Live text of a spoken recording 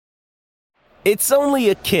It's only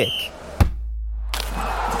a kick,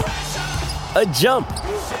 a jump,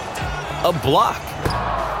 a block.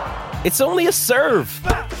 It's only a serve.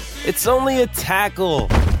 It's only a tackle,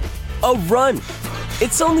 a run.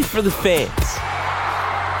 It's only for the fans.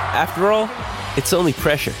 After all, it's only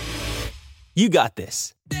pressure. You got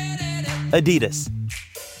this. Adidas.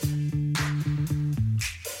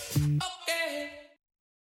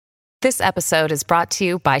 This episode is brought to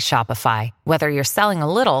you by Shopify. Whether you're selling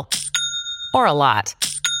a little or a lot,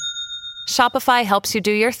 Shopify helps you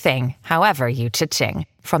do your thing, however you cha-ching.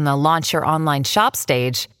 From the launch your online shop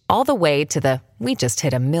stage, all the way to the we just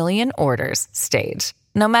hit 1 million orders stage.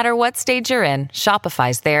 No matter what stage you're in,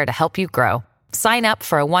 Shopify's there to help you grow. Sign up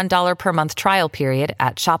for a $1 per month trial period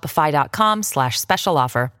at shopify.com/special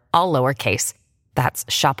offer, all lowercase. That's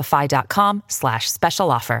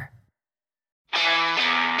shopify.com/special offer.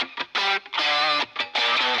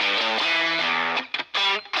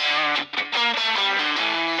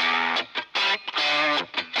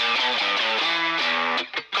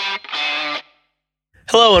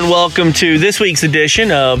 Hello and welcome to this week's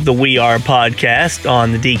edition of the We Are podcast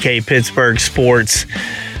on the DK Pittsburgh Sports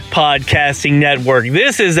Podcasting Network.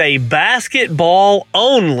 This is a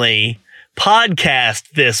basketball-only podcast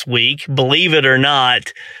this week, believe it or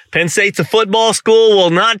not. Penn State's a football school. Well,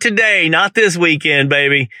 not today, not this weekend,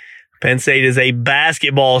 baby. Penn State is a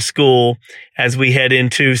basketball school as we head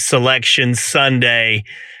into Selection Sunday.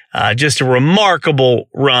 Just a remarkable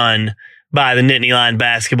run by the Nittany Lion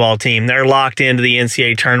basketball team. They're locked into the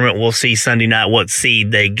NCAA tournament. We'll see Sunday night what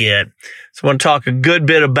seed they get. So I want to talk a good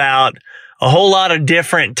bit about a whole lot of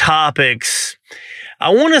different topics.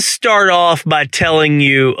 I want to start off by telling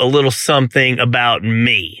you a little something about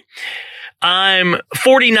me. I'm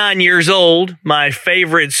 49 years old. My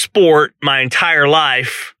favorite sport my entire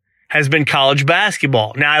life has been college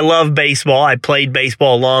basketball. Now, I love baseball. I played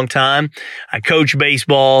baseball a long time. I coach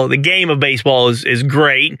baseball. The game of baseball is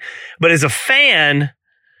great. But as a fan,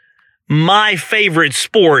 my favorite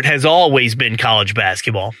sport has always been college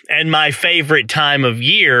basketball. And my favorite time of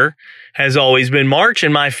year has always been March.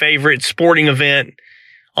 And my favorite sporting event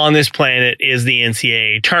on this planet is the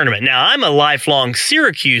NCAA tournament. Now, I'm a lifelong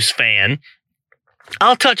Syracuse fan.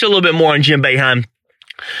 I'll touch a little bit more on Jim Boeheim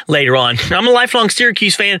later on. I'm a lifelong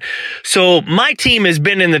Syracuse fan, so my team has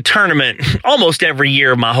been in the tournament almost every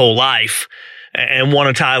year of my whole life and won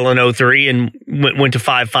a title in 2003 and went to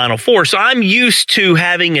 5 Final Four. So I'm used to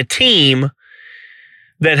having a team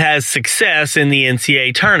that has success in the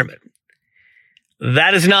NCAA tournament.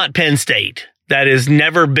 That is not Penn State. That has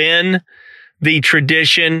never been the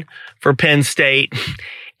tradition for Penn State.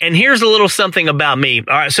 And here's a little something about me.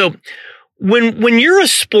 All right, so when you're a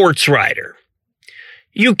sports writer,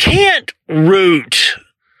 you can't root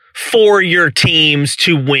for your teams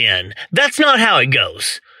to win. That's not how it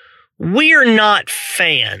goes. We're not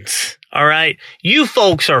fans, all right? You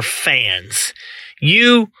folks are fans.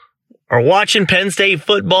 You are watching Penn State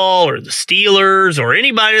football or the Steelers or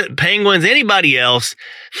anybody, Penguins, anybody else,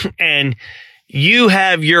 and you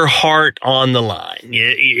have your heart on the line.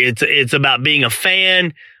 It's about being a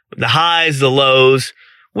fan, the highs, the lows.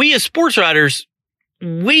 We as sports writers,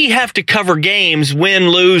 we have to cover games, win,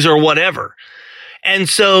 lose, or whatever. And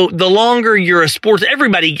so the longer you're a sports,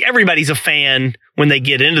 everybody's a fan when they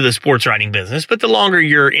get into the sports writing business, but the longer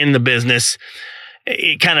you're in the business,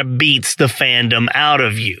 it kind of beats the fandom out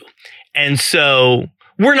of you. And so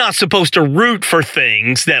we're not supposed to root for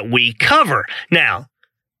things that we cover. Now,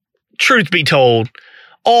 truth be told,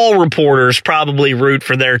 all reporters probably root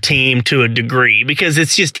for their team to a degree because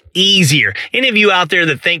it's just easier. Any of you out there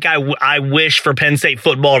that think I wish for Penn State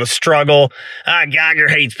football to struggle, Geiger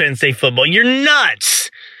hates Penn State football, you're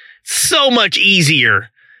nuts. So much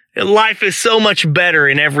easier. Life is so much better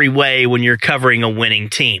in every way when you're covering a winning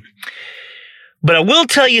team. But I will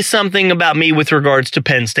tell you something about me with regards to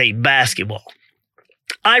Penn State basketball.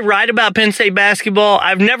 I write about Penn State basketball.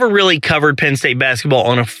 I've never really covered Penn State basketball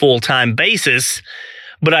on a full-time basis,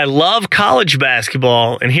 but I love college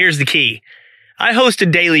basketball, and here's the key. I host a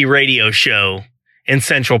daily radio show in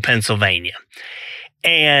central Pennsylvania,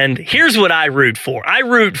 and here's what I root for. I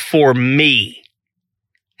root for me.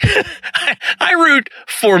 I root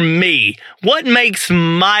for me. What makes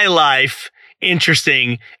my life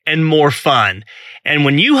interesting and more fun? And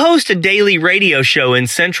when you host a daily radio show in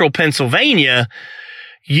central Pennsylvania,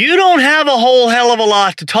 you don't have a whole hell of a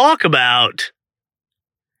lot to talk about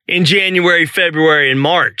in January, February, and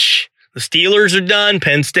March. The Steelers are done.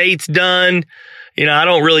 Penn State's done. You know, I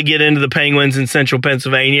don't really get into the Penguins in central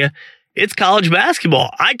Pennsylvania. It's college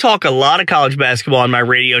basketball. I talk a lot of college basketball on my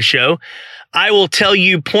radio show. I will tell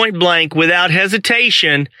you point blank, without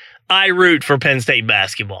hesitation, I root for Penn State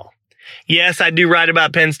basketball. Yes, I do write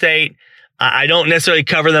about Penn State. I don't necessarily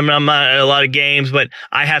cover them on a lot of games, but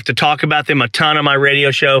I have to talk about them a ton on my radio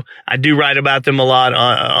show. I do write about them a lot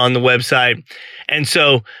on the website. And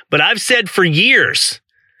so, but I've said for years,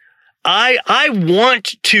 I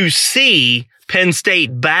want to see Penn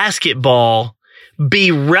State basketball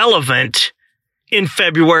be relevant in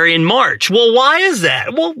February and March. Well, why is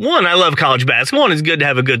that? Well, one, I love college basketball, and it's good to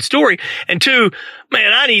have a good story. And two,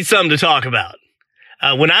 man, I need something to talk about.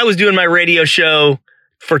 When I was doing my radio show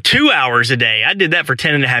for 2 hours a day, I did that for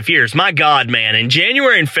 10 and a half years. My God, man. In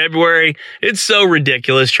January and February, it's so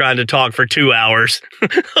ridiculous trying to talk for 2 hours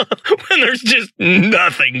when there's just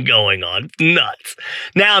nothing going on. It's nuts.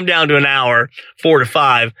 Now I'm down to an hour, 4 to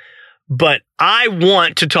 5. But I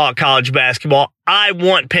want to talk college basketball. I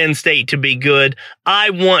want Penn State to be good. I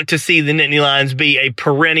want to see the Nittany Lions be a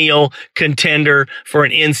perennial contender for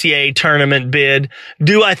an NCAA tournament bid.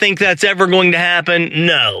 Do I think that's ever going to happen?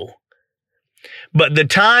 No. But the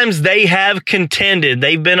times they have contended,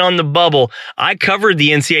 they've been on the bubble. I covered the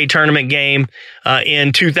NCAA tournament game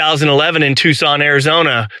in 2011 in Tucson,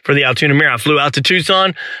 Arizona for the Altoona Mirror. I flew out to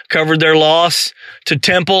Tucson, covered their loss to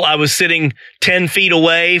Temple. I was sitting 10 feet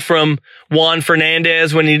away from Juan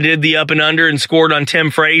Fernandez when he did the up and under and scored on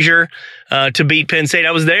Tim Frazier to beat Penn State.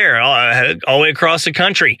 I was there all the way across the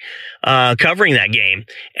country covering that game.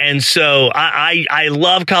 And so I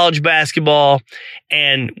love college basketball.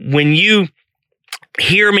 And when you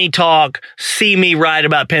hear me talk, see me write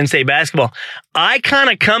about Penn State basketball, I kind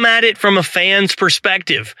of come at it from a fan's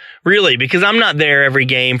perspective, really, because I'm not there every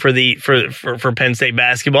game for Penn State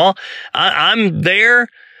basketball. I'm there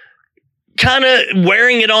kind of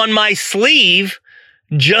wearing it on my sleeve,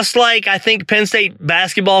 just like I think Penn State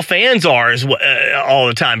basketball fans are all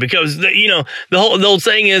the time, because the old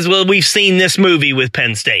saying is, well, we've seen this movie with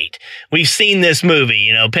Penn State. We've seen this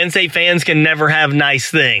movie. Penn State fans can never have nice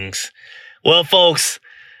things. Well, folks,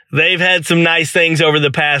 they've had some nice things over the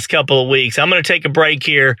past couple of weeks. I'm going to take a break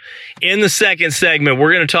here. In the second segment,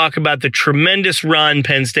 we're going to talk about the tremendous run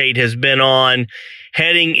Penn State has been on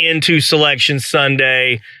heading into Selection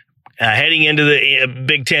Sunday, heading into the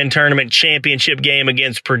Big Ten tournament championship game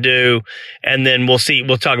against Purdue. And then we'll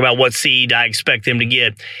talk about what seed I expect them to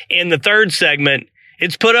get. In the third segment,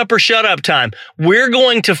 it's put up or shut up time. We're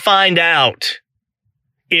going to find out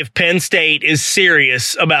if Penn State is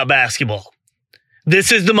serious about basketball.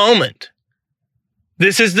 This is the moment.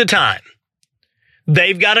 This is the time.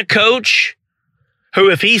 They've got a coach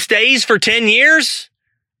who, if he stays for 10 years,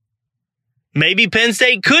 maybe Penn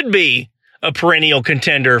State could be a perennial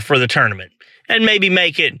contender for the tournament and maybe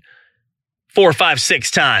make it 4, 5,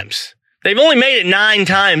 6 times. They've only made it 9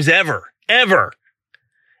 times ever.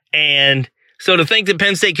 And so to think that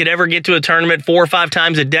Penn State could ever get to a tournament 4 or 5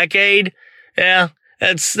 times a decade, yeah,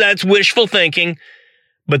 that's wishful thinking.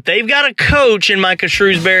 But they've got a coach in Micah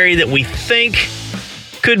Shrewsbury that we think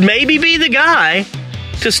could maybe be the guy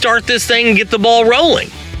to start this thing and get the ball rolling.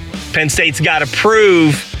 Penn State's got to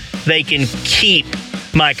prove they can keep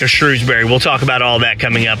Micah Shrewsbury. We'll talk about all that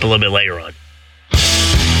coming up a little bit later on.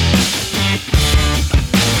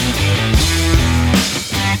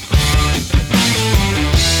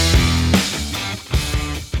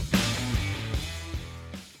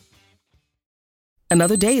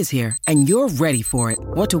 Another day is here, and you're ready for it.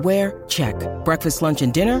 What to wear? Check. Breakfast, lunch,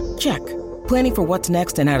 and dinner? Check. Planning for what's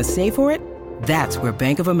next and how to save for it? That's where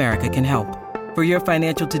Bank of America can help. For your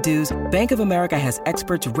financial to-dos, Bank of America has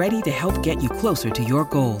experts ready to help get you closer to your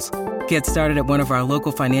goals. Get started at one of our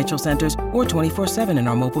local financial centers or 24/7 in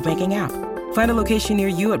our mobile banking app. Find a location near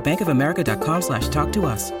you at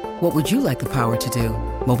bankofamerica.com/talktous. What would you like the power to do?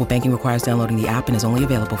 Mobile banking requires downloading the app and is only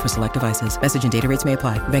available for select devices. Message and data rates may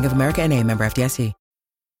apply. Bank of America NA, member FDIC.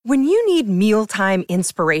 When you need mealtime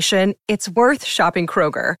inspiration, it's worth shopping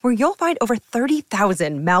Kroger, where you'll find over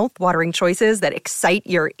 30,000 mouth-watering choices that excite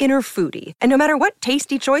your inner foodie. And no matter what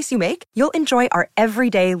tasty choice you make, you'll enjoy our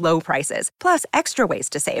everyday low prices, plus extra ways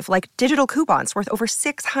to save, like digital coupons worth over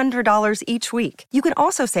 $600 each week. You can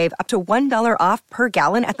also save up to $1 off per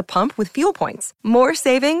gallon at the pump with fuel points. More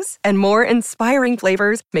savings and more inspiring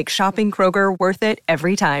flavors make shopping Kroger worth it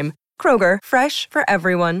every time. Kroger, fresh for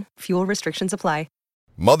everyone. Fuel restrictions apply.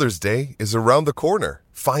 Mother's Day is around the corner.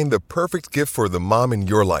 Find the perfect gift for the mom in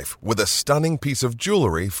your life with a stunning piece of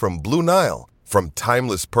jewelry from Blue Nile. From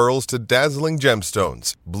timeless pearls to dazzling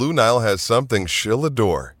gemstones, Blue Nile has something she'll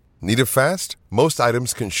adore. Need it fast? Most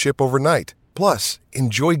items can ship overnight. Plus,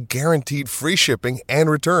 enjoy guaranteed free shipping and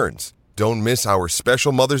returns. Don't miss our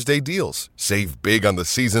special Mother's Day deals. Save big on the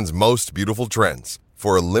season's most beautiful trends.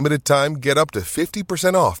 For a limited time, get up to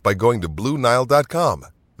 50% off by going to BlueNile.com.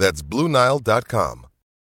 That's BlueNile.com.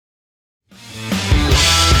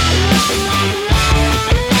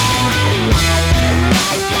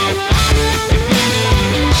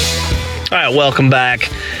 All right, welcome back.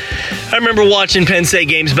 I remember watching Penn State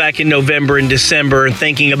games back in November and December and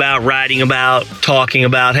thinking about, writing about, talking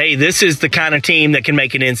about, hey, this is the kind of team that can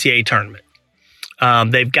make an NCAA tournament.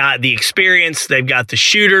 They've got the experience. They've got the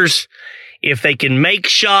shooters. If they can make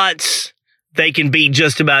shots, they can beat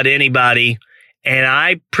just about anybody. And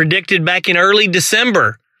I predicted back in early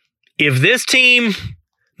December, if this team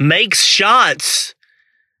makes shots,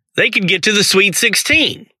 they could get to the Sweet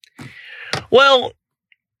 16. Well,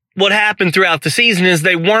 what happened throughout the season is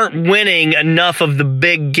they weren't winning enough of the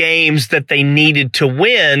big games that they needed to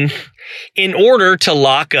win in order to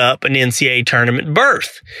lock up an NCAA tournament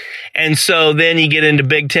berth. And so then you get into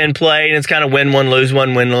Big Ten play, and it's kind of win one, lose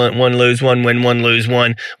one, win one, lose one, win one, lose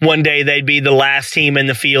one. One day they'd be the last team in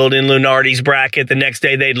the field in Lunardi's bracket. The next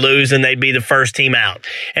day they'd lose, and they'd be the first team out.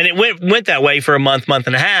 And it went that way for a month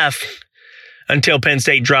and a half until Penn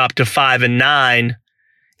State dropped to 5-9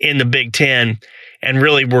 in the Big Ten. And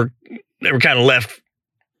really they were kind of left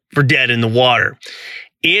for dead in the water.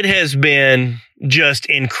 It has been just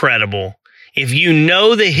incredible. If you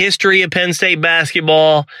know the history of Penn State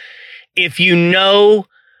basketball, if you know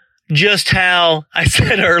just how, I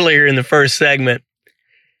said earlier in the first segment,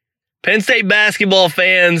 Penn State basketball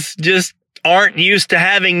fans just aren't used to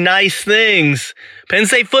having nice things. Penn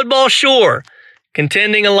State football, sure.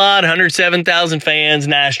 Contending a lot, 107,000 fans,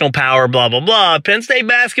 national power, blah, blah, blah. Penn State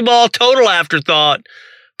basketball, total afterthought,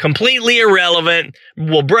 completely irrelevant,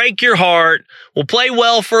 will break your heart, will play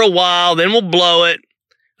well for a while, then we'll blow it.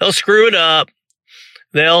 They'll screw it up.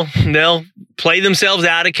 They'll play themselves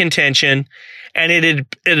out of contention. And it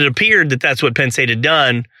had appeared that that's what Penn State had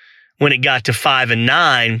done when it got to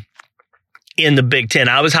 5-9 in the Big Ten.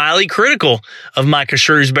 I was highly critical of Micah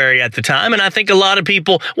Shrewsbury at the time, and I think a lot of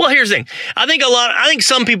people. Well, here's the thing: I think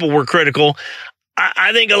some people were critical.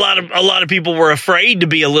 I think a lot of people were afraid to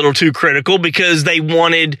be a little too critical because they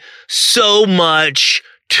wanted so much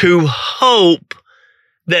to hope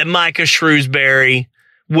that Micah Shrewsbury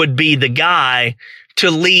would be the guy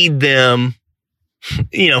to lead them,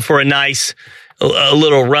 for a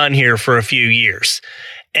little run here for a few years.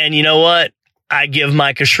 And you know what? I give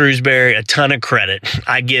Micah Shrewsbury a ton of credit.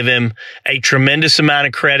 I give him a tremendous amount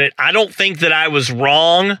of credit. I don't think that I was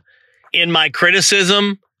wrong in my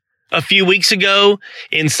criticism a few weeks ago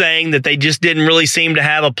in saying that they just didn't really seem to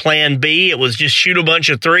have a plan B. It was just shoot a bunch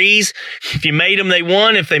of threes. If you made them, they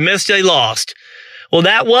won. If they missed, they lost. Well,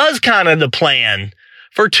 that was kind of the plan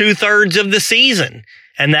for 2/3 of the season.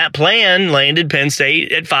 And that plan landed Penn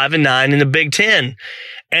State at 5-9 in the Big Ten.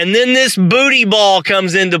 And then this booty ball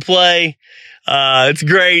comes into play. It's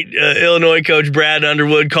great. Illinois coach Brad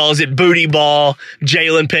Underwood calls it booty ball.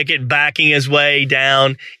 Jalen Pickett backing his way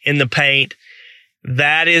down in the paint.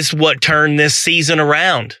 That is what turned this season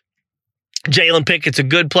around. Jalen Pickett's a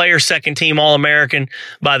good player, second team All-American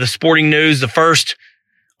by the Sporting News, the first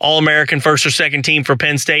All-American first or second team for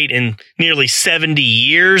Penn State in nearly 70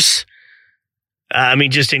 years.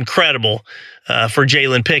 Just incredible for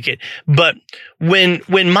Jalen Pickett. But when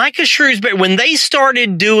Micah Shrewsbury, when they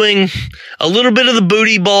started doing a little bit of the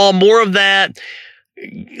booty ball, more of that,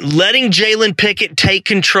 letting Jalen Pickett take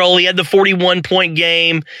control, he had the 41-point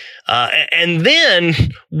game. And then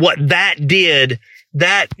what that did,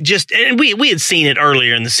 and we had seen it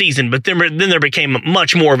earlier in the season, but then there became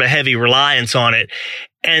much more of a heavy reliance on it.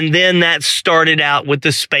 And then that started out with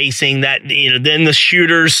the spacing that, then the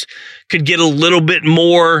shooters could get a little bit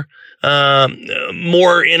more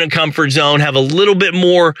in a comfort zone, have a little bit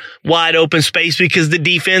more wide open space because the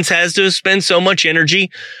defense has to spend so much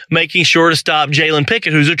energy making sure to stop Jalen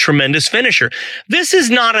Pickett, who's a tremendous finisher. This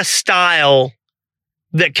is not a style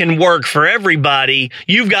that can work for everybody.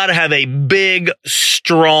 You've got to have a big,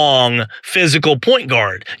 strong, physical point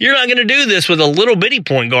guard. You're not going to do this with a little bitty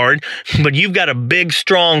point guard, but you've got a big,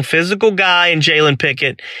 strong, physical guy in Jalen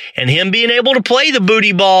Pickett, and him being able to play the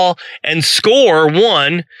booty ball and score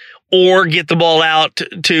one or get the ball out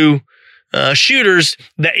to shooters,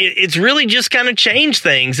 that it's really just kind of changed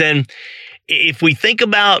things. And if we think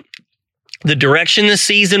about the direction this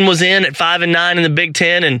season was in at 5-9 in the Big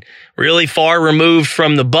Ten and really far removed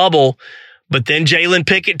from the bubble. But then Jalen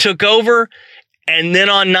Pickett took over. And then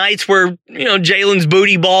on nights where, Jalen's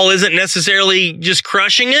booty ball isn't necessarily just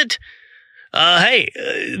crushing it,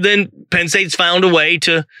 then Penn State's found a way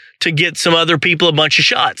to get some other people a bunch of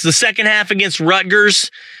shots. The second half against Rutgers,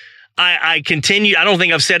 I continue. I don't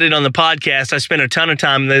think I've said it on the podcast. I spent a ton of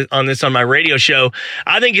time on this on my radio show.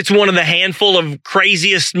 I think it's one of the handful of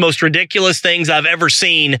craziest, most ridiculous things I've ever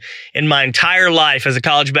seen in my entire life as a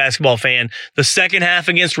college basketball fan. The second half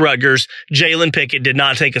against Rutgers, Jalen Pickett did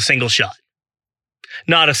not take a single shot.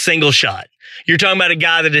 not a single shot. You're talking about a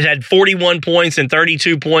guy that had 41 points and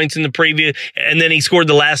 32 points in the previous, and then he scored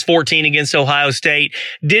the last 14 against Ohio State.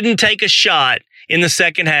 Didn't take a shot in the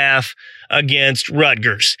second half against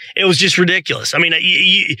Rutgers. It was just ridiculous. I mean,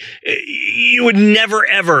 you would never,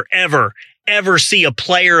 ever, ever, ever see a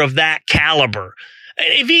player of that caliber.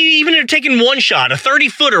 If he even had taken one shot, a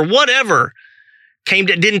 30-footer, whatever,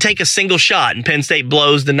 didn't take a single shot, and Penn State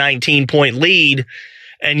blows the 19-point lead.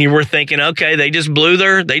 And you were thinking, okay, they just blew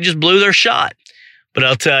their shot. But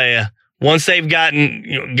I'll tell you, once they've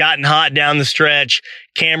gotten hot down the stretch,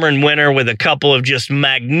 Cameron Winter with a couple of just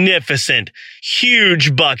magnificent,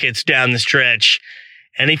 huge buckets down the stretch.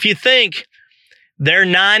 And if you think they're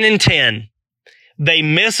 9-10, they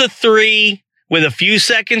miss a three with a few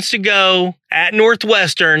seconds to go at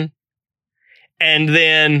Northwestern, and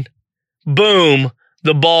then boom,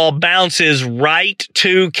 the ball bounces right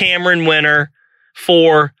to Cameron Winter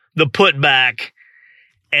for the putback,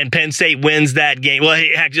 and Penn State wins that game. Well,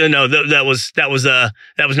 actually, no, that was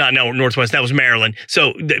not Northwestern. That was Maryland.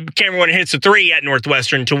 So Cameron Winter hits a three at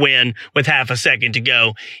Northwestern to win with half a second to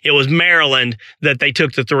go. It was Maryland that they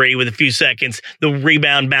took the three with a few seconds. The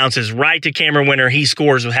rebound bounces right to Cameron Winter. He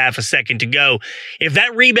scores with half a second to go. If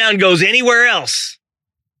that rebound goes anywhere else,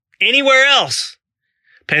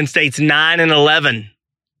 Penn State's 9-11,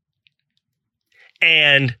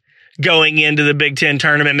 and going into the Big Ten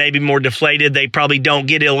tournament, maybe more deflated. They probably don't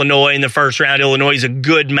get Illinois in the first round. Illinois is a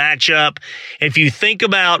good matchup. If you think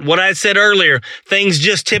about what I said earlier, things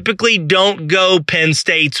just typically don't go Penn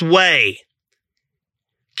State's way.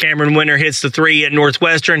 Cameron Winter hits the three at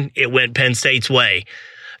Northwestern. It went Penn State's way.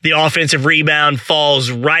 The offensive rebound falls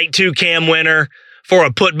right to Cam Winter for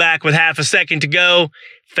a putback with half a second to go.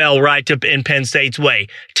 Fell right in Penn State's way.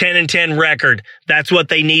 10-10 record. That's what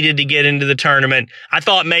they needed to get into the tournament. I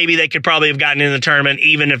thought maybe they could probably have gotten into the tournament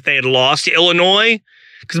even if they had lost to Illinois,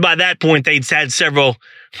 because by that point they'd had several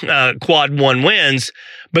quad one wins.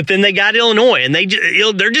 But then they got Illinois, and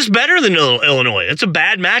they're just better than Illinois. It's a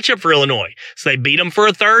bad matchup for Illinois. So they beat them for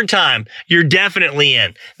a third time. You're definitely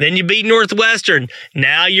in. Then you beat Northwestern.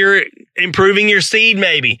 Now you're improving your seed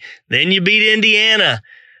maybe. Then you beat Indiana.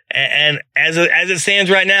 And as it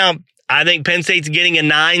stands right now, I think Penn State's getting a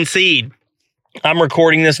 9 seed. I'm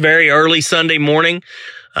recording this very early Sunday morning.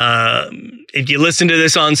 If you listen to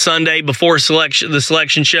this on Sunday before the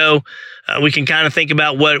selection show, we can kind of think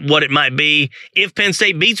about what it might be. If Penn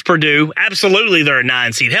State beats Purdue, absolutely they're a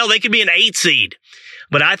 9 seed. Hell, they could be an 8 seed.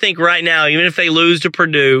 But I think right now, even if they lose to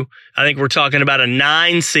Purdue, I think we're talking about a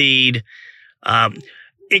 9 seed.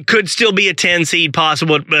 It could still be a 10 seed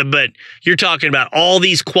possible, but you're talking about all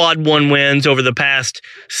these quad one wins over the past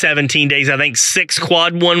 17 days. I think 6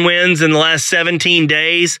 quad one wins in the last 17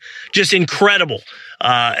 days. Just incredible.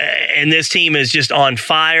 And this team is just on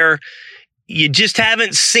fire. You just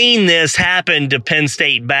haven't seen this happen to Penn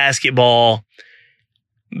State basketball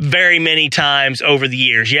very many times over the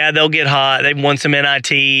years. Yeah, they'll get hot. They've won some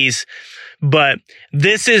NITs, but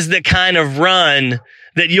this is the kind of run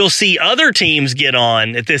that you'll see other teams get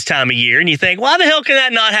on at this time of year. And you think, why the hell can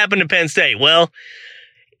that not happen to Penn State? Well,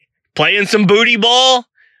 playing some booty ball,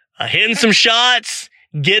 hitting some shots,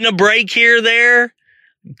 getting a break here or there,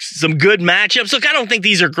 some good matchups. Look, I don't think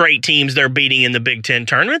these are great teams they're beating in the Big Ten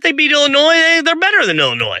tournament. They beat Illinois. They're better than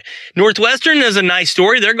Illinois. Northwestern is a nice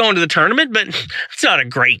story. They're going to the tournament, but it's not a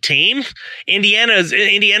great team. Indiana's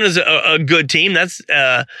a good team. That's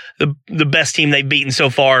the best team they've beaten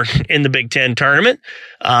so far in the Big Ten tournament.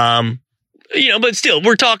 But still,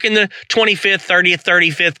 we're talking the 25th, 30th,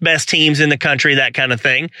 35th best teams in the country, that kind of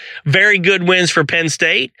thing. Very good wins for Penn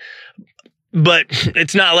State, but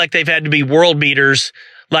it's not like they've had to be world beaters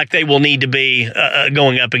like they will need to be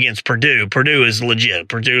going up against Purdue. Purdue is legit.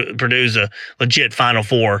 Purdue's a legit Final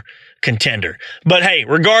Four contender. But hey,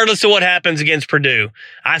 regardless of what happens against Purdue,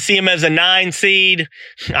 I see them as a 9 seed.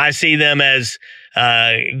 I see them as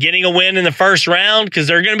getting a win in the first round because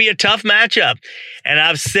they're going to be a tough matchup. And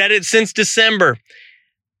I've said it since December.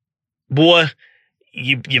 Boy,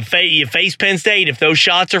 you face Penn State. If those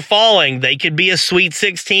shots are falling, they could be a Sweet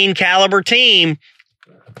 16 caliber team.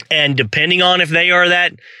 And depending on if they are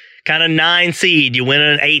that kind of 9 seed, you win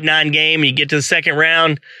an 8-9 game and you get to the second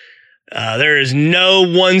round, there is no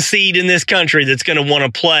 1 seed in this country that's going to want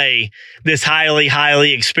to play this highly,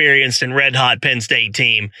 highly experienced and red-hot Penn State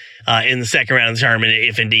team in the second round of the tournament,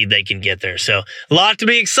 if indeed they can get there. So a lot to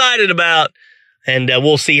be excited about, and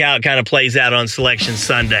we'll see how it kind of plays out on Selection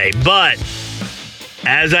Sunday. But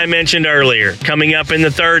as I mentioned earlier, coming up in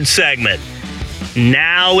the third segment,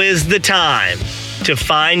 now is the time to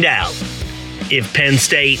find out if Penn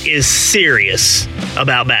State is serious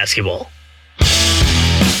about basketball.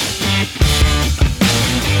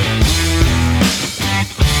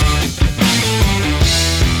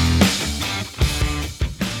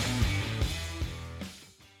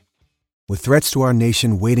 With threats to our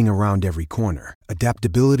nation waiting around every corner,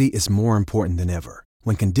 adaptability is more important than ever.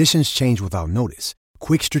 When conditions change without notice,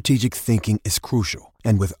 quick strategic thinking is crucial.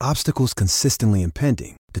 And with obstacles consistently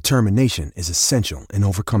impending, determination is essential in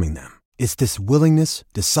overcoming them. It's this willingness,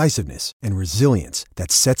 decisiveness, and resilience that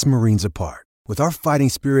sets Marines apart. With our fighting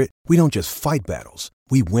spirit, we don't just fight battles,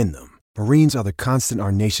 we win them. Marines are the constant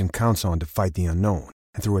our nation counts on to fight the unknown.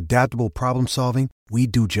 And through adaptable problem solving, we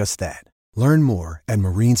do just that. Learn more at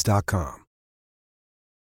marines.com.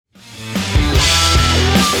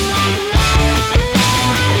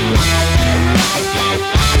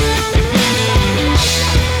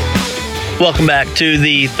 Welcome back to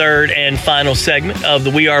the third and final segment of the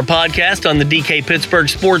We Are podcast on the DK Pittsburgh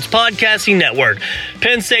Sports Podcasting Network.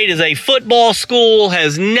 Penn State is a football school,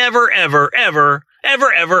 has never, ever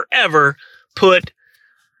put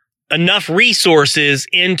enough resources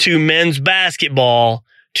into men's basketball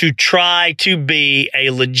to try to be a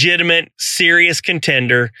legitimate, serious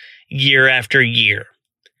contender year after year.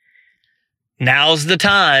 Now's the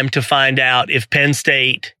time to find out if Penn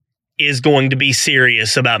State is going to be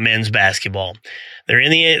serious about men's basketball. They're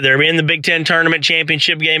in the Big Ten tournament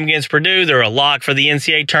championship game against Purdue. They're a lock for the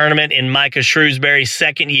NCAA tournament in Micah Shrewsbury's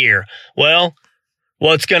second year. Well,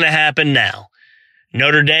 what's going to happen now?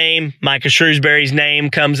 Notre Dame, Micah Shrewsbury's name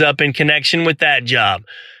comes up in connection with that job.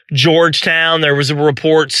 Georgetown, there was a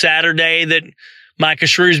report Saturday that Micah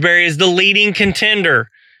Shrewsbury is the leading contender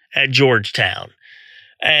at Georgetown.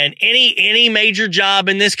 And any major job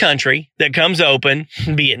in this country that comes open,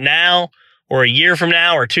 be it now or a year from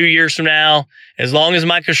now or 2 years from now, as long as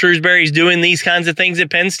Micah Shrewsbury is doing these kinds of things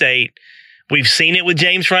at Penn State, we've seen it with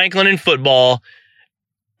James Franklin in football.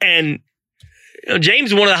 And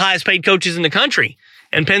James is one of the highest paid coaches in the country.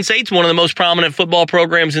 And Penn State's one of the most prominent football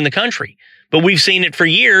programs in the country. But we've seen it for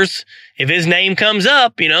years. If his name comes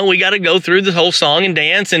up, we got to go through the whole song and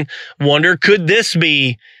dance and wonder, could this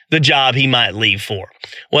be the job he might leave for?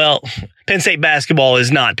 Well, Penn State basketball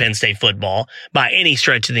is not Penn State football by any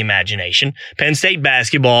stretch of the imagination. Penn State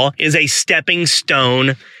basketball is a stepping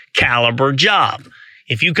stone caliber job.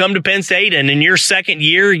 If you come to Penn State and in your second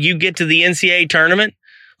year you get to the NCAA tournament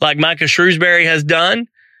like Micah Shrewsbury has done,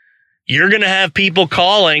 you're going to have people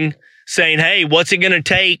calling saying, hey, what's it going to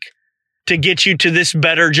take to get you to this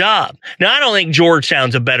better job? Now, I don't think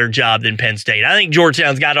Georgetown's a better job than Penn State. I think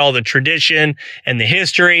Georgetown's got all the tradition and the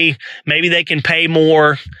history. Maybe they can pay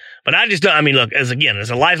more. But I just don't, look, as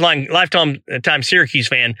a lifetime Syracuse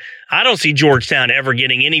fan, I don't see Georgetown ever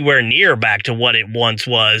getting anywhere near back to what it once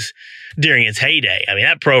was during its heyday.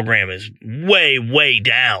 That program is way, way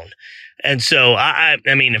down. And so,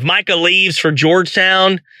 if Micah leaves for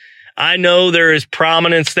Georgetown, I know there is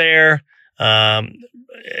prominence there.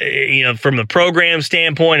 From the program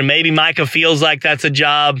standpoint, and maybe Micah feels like that's a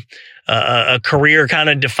job, a career kind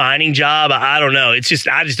of defining job. I don't know. I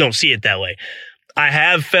just don't see it that way. I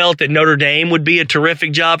have felt that Notre Dame would be a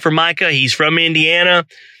terrific job for Micah. He's from Indiana,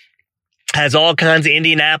 has all kinds of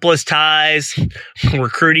Indianapolis ties,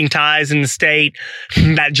 recruiting ties in the state.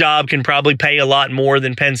 That job can probably pay a lot more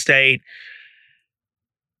than Penn State.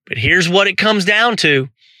 But here's what it comes down to.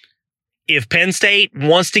 If Penn State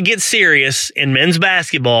wants to get serious in men's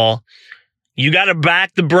basketball, you got to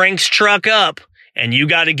back the Brinks truck up and you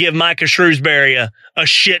got to give Micah Shrewsbury a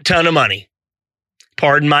shit ton of money.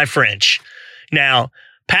 Pardon my French. Now,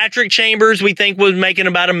 Patrick Chambers, we think, was making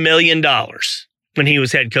about $1 million when he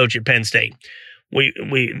was head coach at Penn State.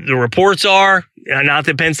 The reports are, not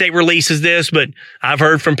that Penn State releases this, but I've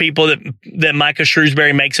heard from people that Micah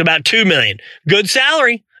Shrewsbury makes about $2 million. Good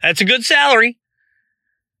salary. That's a good salary.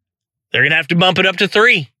 They're going to have to bump it up to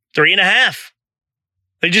 3.5.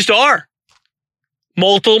 They just are.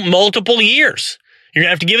 Multiple years. You're going to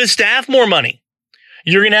have to give his staff more money.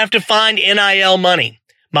 You're going to have to find NIL money.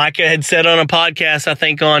 Micah had said on a podcast, I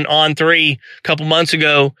think on 3 a couple months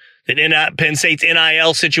ago, that Penn State's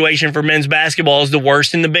NIL situation for men's basketball is the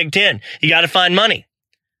worst in the Big Ten. You got to find money.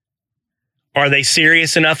 Are they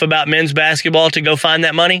serious enough about men's basketball to go find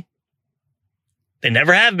that money? They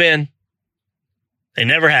never have been. They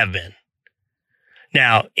never have been.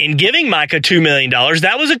 Now, in giving Micah $2 million,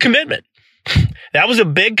 that was a commitment. That was a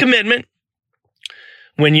big commitment.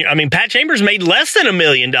 Pat Chambers made less than $1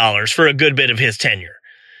 million for a good bit of his tenure.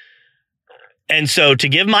 And so to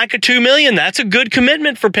give Micah $2 million, that's a good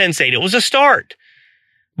commitment for Penn State. It was a start.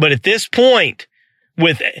 But at this point,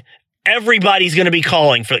 with everybody's going to be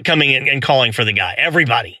coming in and calling for the guy.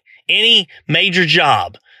 Everybody. Any major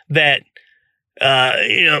job that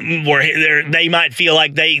where they might feel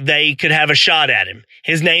like they could have a shot at him.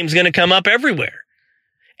 His name's going to come up everywhere.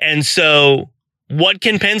 And so what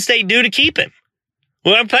can Penn State do to keep him?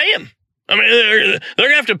 Well, pay him. I mean, they're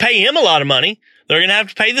going to have to pay him a lot of money. They're going to have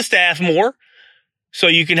to pay the staff more so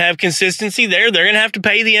you can have consistency there. They're going to have to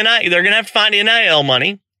pay the NIL. They're going to have to find NIL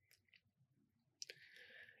money.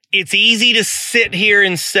 It's easy to sit here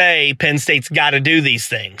and say Penn State's got to do these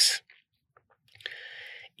things.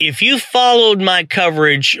 If you followed my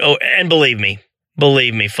coverage, and believe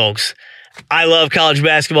me, folks, I love college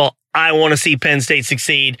basketball. I want to see Penn State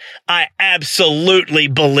succeed. I absolutely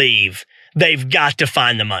believe they've got to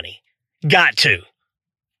find the money. Got to.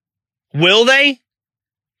 Will they?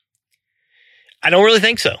 I don't really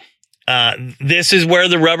think so. This is where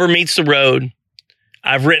the rubber meets the road.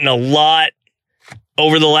 I've written a lot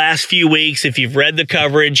over the last few weeks, if you've read the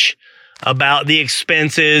coverage about the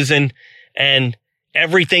expenses and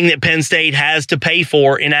everything that Penn State has to pay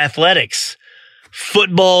for in athletics.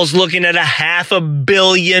 Football's looking at $500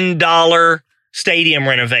 million stadium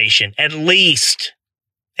renovation, at least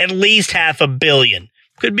 $500 million.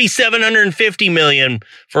 Could be $750 million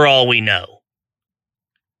for all we know.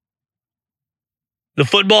 The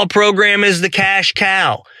football program is the cash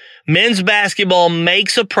cow. Men's basketball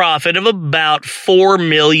makes a profit of about $4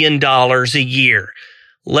 million a year.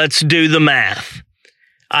 Let's do the math.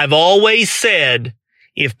 I've always said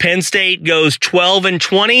if Penn State goes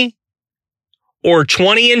 12-20 or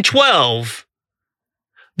 20-12,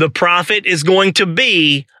 the profit is going to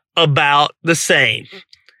be about the same.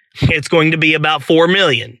 It's going to be about $4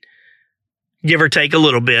 million, give or take a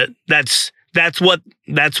little bit. That's what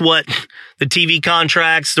the TV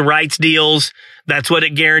contracts, the rights deals, that's what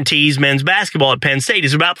it guarantees men's basketball at Penn State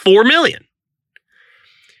is about $4 million.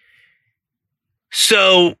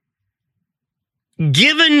 So,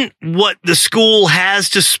 given what the school has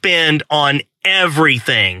to spend on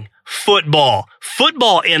everything, football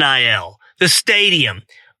NIL, the stadium,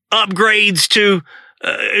 upgrades to,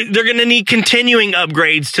 they're going to need continuing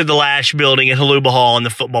upgrades to the Lash building at Haluba Hall and the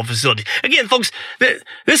football facility. Again, folks, this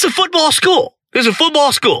is a football school.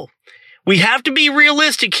 We have to be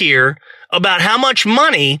realistic here about how much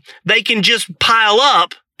money they can just pile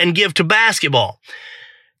up and give to basketball.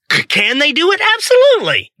 Can they do it?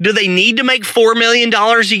 Absolutely. Do they need to make $4 million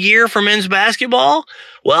a year for men's basketball?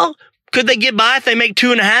 Well, could they get by if they make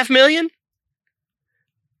 $2.5 million?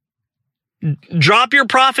 Drop your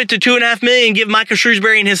profit to $2.5 million, give Micah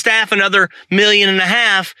Shrewsbury and his staff another $1.5 million,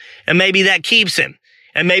 and maybe that keeps him.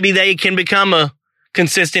 And maybe they can become a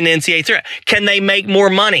consistent NCAA threat. Can they make more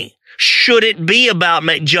money? Should it be about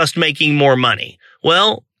just making more money?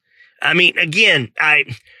 Well, I mean, again,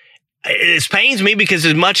 it pains me because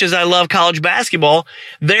as much as I love college basketball,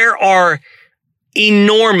 there are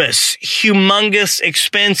enormous, humongous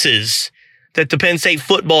expenses that the Penn State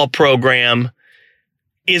football program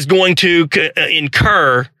is going to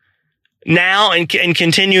incur now and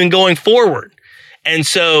continuing going forward. And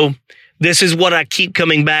so this is what I keep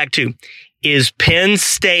coming back to. Is Penn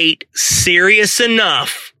State serious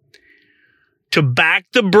enough to back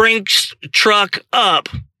the Brinks truck up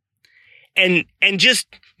and just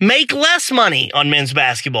make less money on men's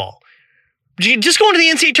basketball? Just going to the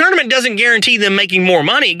NCAA tournament doesn't guarantee them making more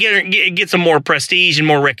money. It gets them more prestige and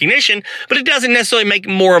more recognition, but it doesn't necessarily make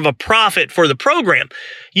more of a profit for the program.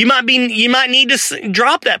 You might need to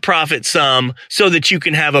drop that profit some so that you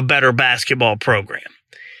can have a better basketball program.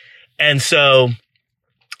 And so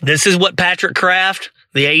this is what Patrick Kraft,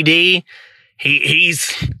 the AD,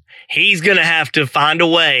 he's going to have to find a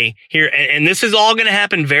way here. And this is all going to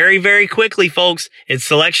happen very, very quickly, folks. It's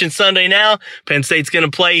Selection Sunday now. Penn State's going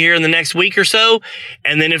to play here in the next week or so.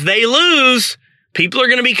 And then if they lose, people are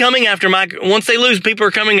going to be coming after Micah. Once they lose, people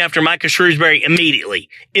are coming after Micah Shrewsbury immediately.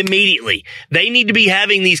 They need to be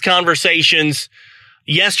having these conversations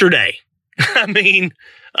yesterday. I mean,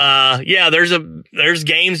 there's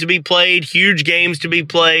games to be played, huge games to be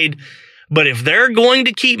played. But if they're going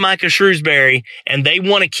to keep Micah Shrewsbury and they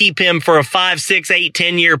want to keep him for a 5, 6, 8,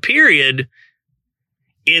 10-year period,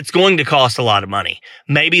 it's going to cost a lot of money.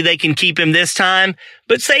 Maybe they can keep him this time,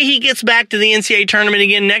 but say he gets back to the NCAA tournament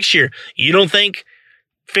again next year. You don't think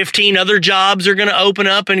 15 other jobs are going to open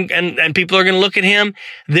up and people are going to look at him?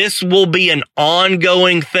 This will be an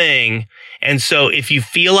ongoing thing. And so if you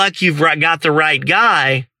feel like you've got the right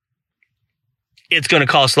guy, it's going to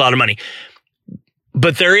cost a lot of money.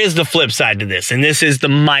 But there is the flip side to this, and this is the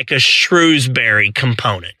Micah Shrewsbury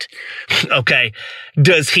component. Okay.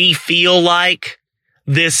 Does he feel like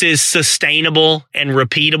this is sustainable and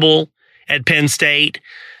repeatable at Penn State?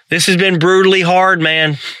 This has been brutally hard,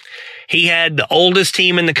 man. He had the oldest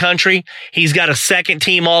team in the country. He's got a second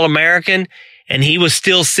team All-American, and he was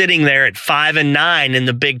still sitting there at 5-9 in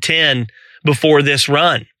the Big Ten before this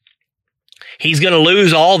run. He's going to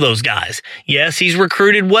lose all those guys. Yes, he's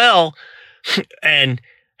recruited well. And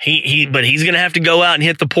But he's going to have to go out and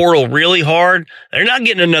hit the portal really hard. They're not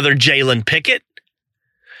getting another Jalen Pickett.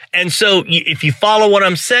 And so if you follow what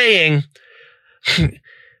I'm saying,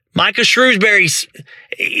 Micah Shrewsbury,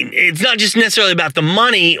 it's not just necessarily about the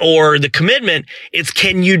money or the commitment. It's,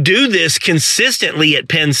 can you do this consistently at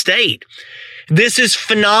Penn State? This is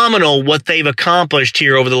phenomenal what they've accomplished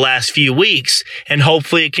here over the last few weeks, and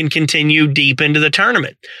hopefully it can continue deep into the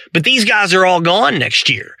tournament. But these guys are all gone next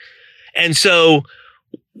year. And so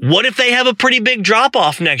what if they have a pretty big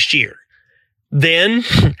drop-off next year? Then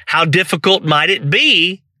how difficult might it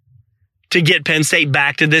be to get Penn State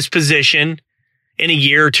back to this position in a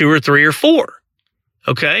year or 2 or 3 or 4?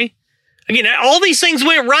 Okay? Again, all these things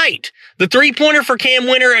went right. The three-pointer for Cam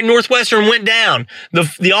Winter at Northwestern went down.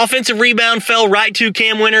 The offensive rebound fell right to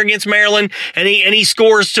Cam Winter against Maryland, and he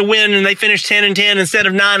scores to win, and they finished 10-10 instead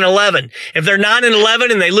of 9-11. If they're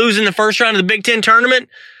 9-11 and they lose in the first round of the Big Ten tournament,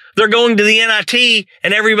 they're going to the NIT,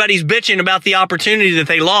 and everybody's bitching about the opportunity that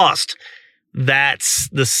they lost. That's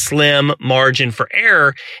the slim margin for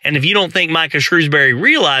error. And if you don't think Micah Shrewsbury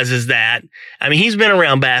realizes that, I mean, he's been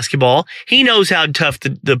around basketball. He knows how tough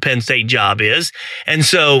the Penn State job is. And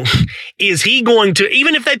so is he going to,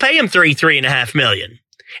 even if they pay him $3.5 million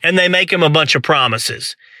and they make him a bunch of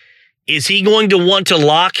promises, is he going to want to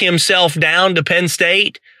lock himself down to Penn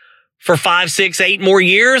State for 5, 6, 8 more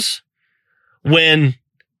years when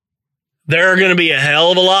there are going to be a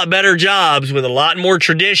hell of a lot better jobs with a lot more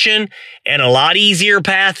tradition and a lot easier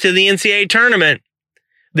path to the NCAA tournament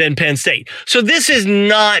than Penn State? So this is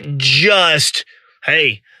not just,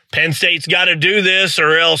 hey, Penn State's got to do this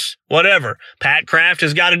or else whatever. Pat Kraft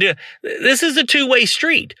has got to do it. This is a two-way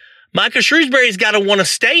street. Micah Shrewsbury's got to want to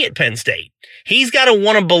stay at Penn State. He's got to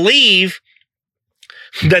want to believe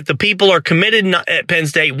that the people are committed at Penn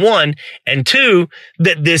State, 1, and 2,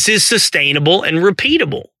 that this is sustainable and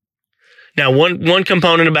repeatable. Now, one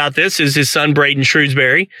component about this is his son, Braden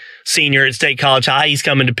Shrewsbury, senior at State College High. He's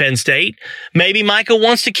coming to Penn State. Maybe Micah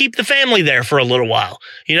wants to keep the family there for a little while.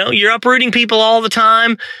 You know, you're uprooting people all the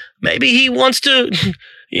time. Maybe he wants to,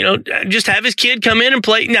 you know, just have his kid come in and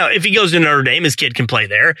play. Now, if he goes to Notre Dame, his kid can play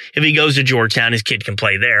there. If he goes to Georgetown, his kid can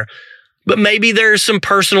play there. But maybe there's some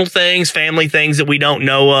personal things, family things that we don't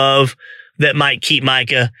know of that might keep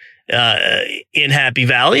Micah in Happy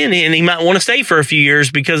Valley, and he might want to stay for a few years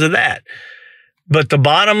because of that. But the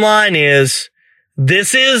bottom line is,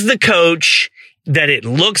 this is the coach that it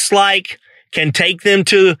looks like can take them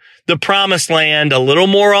to the promised land a little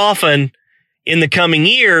more often in the coming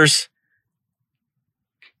years.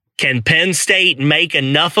 Can Penn State make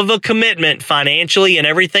enough of a commitment financially and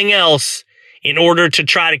everything else in order to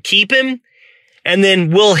try to keep him? And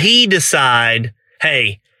then will he decide,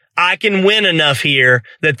 hey, I can win enough here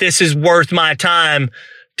that this is worth my time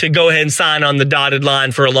to go ahead and sign on the dotted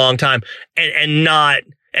line for a long time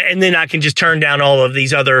and then I can just turn down all of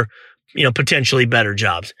these other, you know, potentially better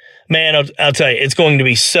jobs. Man, I'll tell you, it's going to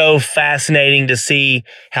be so fascinating to see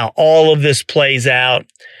how all of this plays out.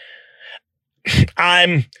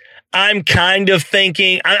 I'm kind of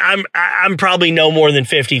thinking I'm probably no more than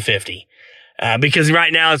 50-50. Because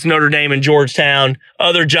right now it's Notre Dame and Georgetown.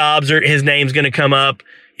 Other jobs his name's going to come up.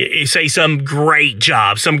 You say some great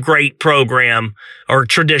job, some great program or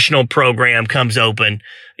traditional program comes open,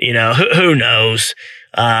 you know, who knows?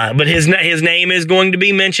 But his name is going to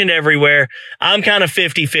be mentioned everywhere. I'm kind of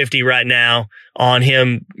 50-50 right now on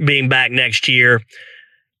him being back next year.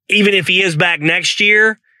 Even if he is back next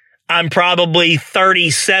year, I'm probably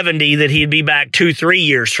 30-70 that he'd be back 2-3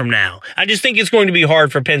 years from now. I just think it's going to be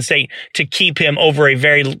hard for Penn State to keep him over a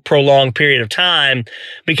very prolonged period of time,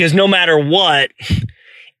 because no matter what,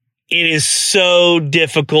 it is so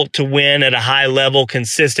difficult to win at a high level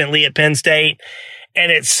consistently at Penn State.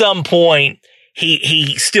 And at some point,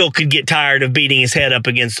 he still could get tired of beating his head up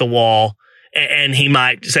against the wall. And he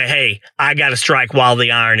might say, hey, I got to strike while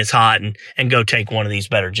the iron is hot and go take one of these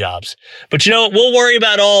better jobs. But you know what? We'll worry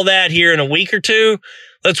about all that here in a week or two.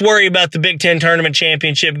 Let's worry about the Big Ten Tournament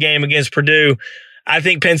Championship game against Purdue. I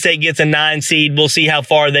think Penn State gets a 9 seed. We'll see how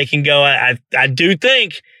far they can go. I do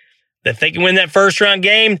think that if they can win that first round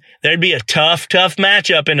game, there'd be a tough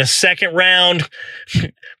matchup in a second round,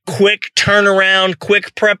 quick turnaround,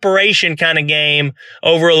 quick preparation kind of game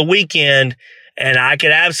over the weekend. And I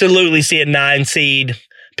could absolutely see a 9 seed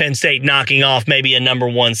Penn State knocking off maybe a number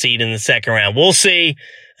 1 seed in the second round. We'll see.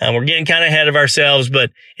 We're getting kind of ahead of ourselves, but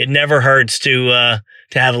it never hurts to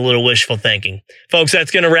to have a little wishful thinking. Folks,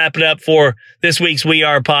 that's going to wrap it up for this week's We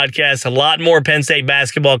Are podcast. A lot more Penn State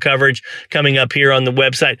basketball coverage coming up here on the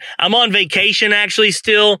website. I'm on vacation actually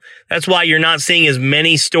still. That's why you're not seeing as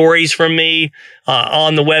many stories from me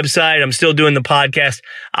on the website. I'm still doing the podcast.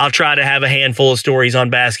 I'll try to have a handful of stories on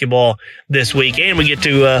basketball this week. And we get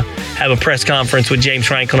to have a press conference with James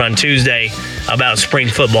Franklin on Tuesday about spring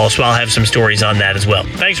football. So I'll have some stories on that as well.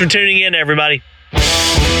 Thanks for tuning in, everybody.